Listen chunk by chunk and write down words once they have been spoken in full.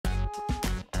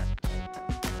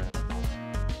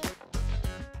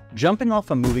Jumping off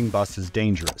a moving bus is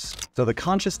dangerous, so the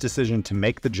conscious decision to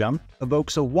make the jump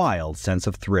evokes a wild sense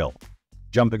of thrill.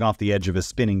 Jumping off the edge of a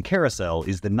spinning carousel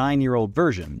is the 9-year-old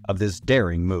version of this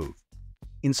daring move.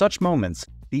 In such moments,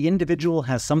 the individual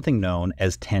has something known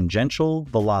as tangential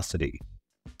velocity.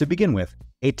 To begin with,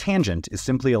 a tangent is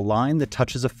simply a line that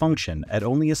touches a function at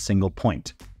only a single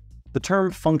point. The term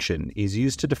function is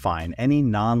used to define any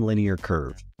nonlinear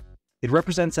curve. It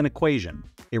represents an equation,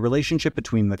 a relationship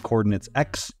between the coordinates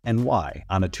x and y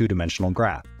on a two-dimensional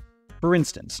graph. For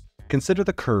instance, consider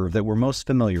the curve that we're most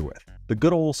familiar with, the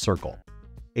good old circle.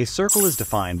 A circle is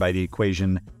defined by the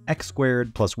equation x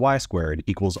squared plus y squared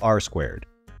equals r squared.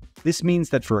 This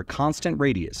means that for a constant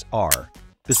radius, r,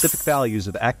 specific values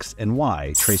of x and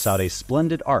y trace out a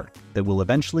splendid arc that will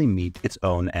eventually meet its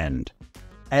own end.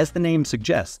 As the name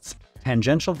suggests,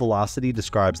 tangential velocity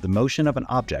describes the motion of an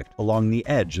object along the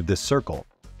edge of this circle,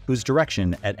 whose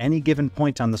direction at any given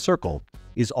point on the circle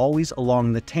is always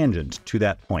along the tangent to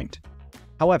that point.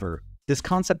 However, this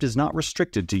concept is not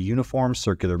restricted to uniform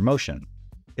circular motion.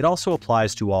 It also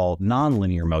applies to all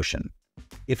nonlinear motion.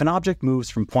 If an object moves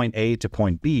from point A to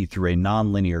point B through a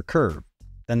nonlinear curve,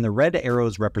 then the red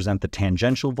arrows represent the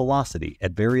tangential velocity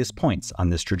at various points on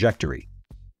this trajectory.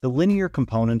 The linear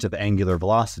component of angular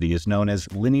velocity is known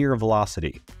as linear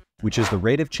velocity, which is the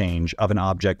rate of change of an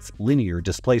object's linear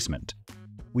displacement.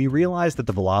 We realize that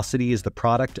the velocity is the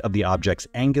product of the object's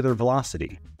angular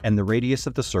velocity and the radius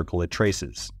of the circle it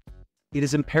traces. It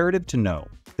is imperative to know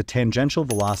that tangential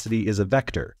velocity is a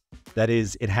vector, that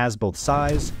is, it has both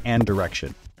size and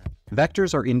direction.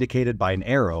 Vectors are indicated by an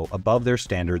arrow above their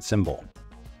standard symbol.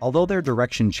 Although their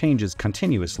direction changes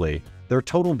continuously, their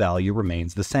total value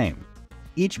remains the same.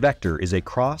 Each vector is a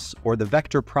cross or the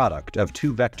vector product of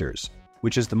two vectors,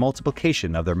 which is the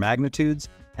multiplication of their magnitudes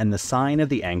and the sine of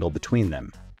the angle between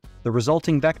them. The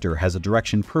resulting vector has a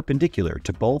direction perpendicular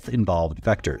to both involved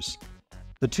vectors.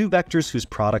 The two vectors whose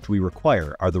product we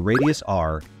require are the radius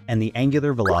r and the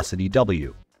angular velocity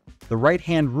w. The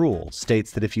right-hand rule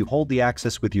states that if you hold the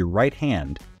axis with your right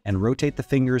hand and rotate the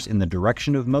fingers in the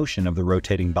direction of motion of the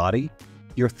rotating body,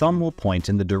 your thumb will point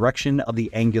in the direction of the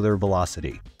angular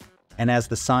velocity. And as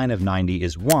the sine of 90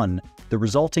 is 1, the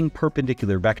resulting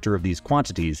perpendicular vector of these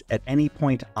quantities at any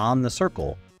point on the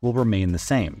circle will remain the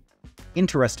same.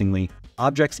 Interestingly,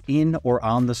 objects in or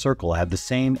on the circle have the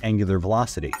same angular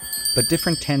velocity, but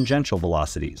different tangential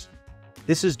velocities.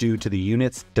 This is due to the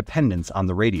unit's dependence on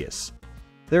the radius.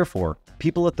 Therefore,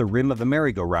 people at the rim of a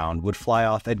merry-go-round would fly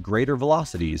off at greater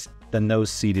velocities than those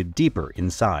seated deeper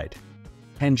inside.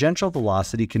 Tangential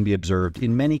velocity can be observed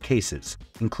in many cases,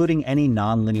 including any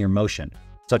nonlinear motion,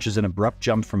 such as an abrupt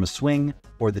jump from a swing,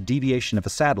 or the deviation of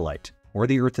a satellite, or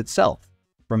the Earth itself,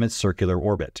 from its circular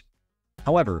orbit.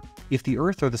 However, if the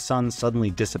Earth or the Sun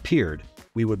suddenly disappeared,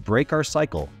 we would break our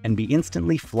cycle and be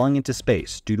instantly flung into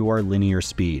space due to our linear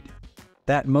speed.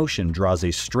 That motion draws a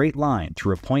straight line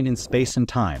through a point in space and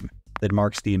time that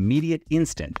marks the immediate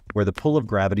instant where the pull of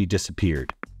gravity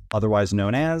disappeared, otherwise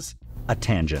known as a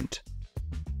tangent.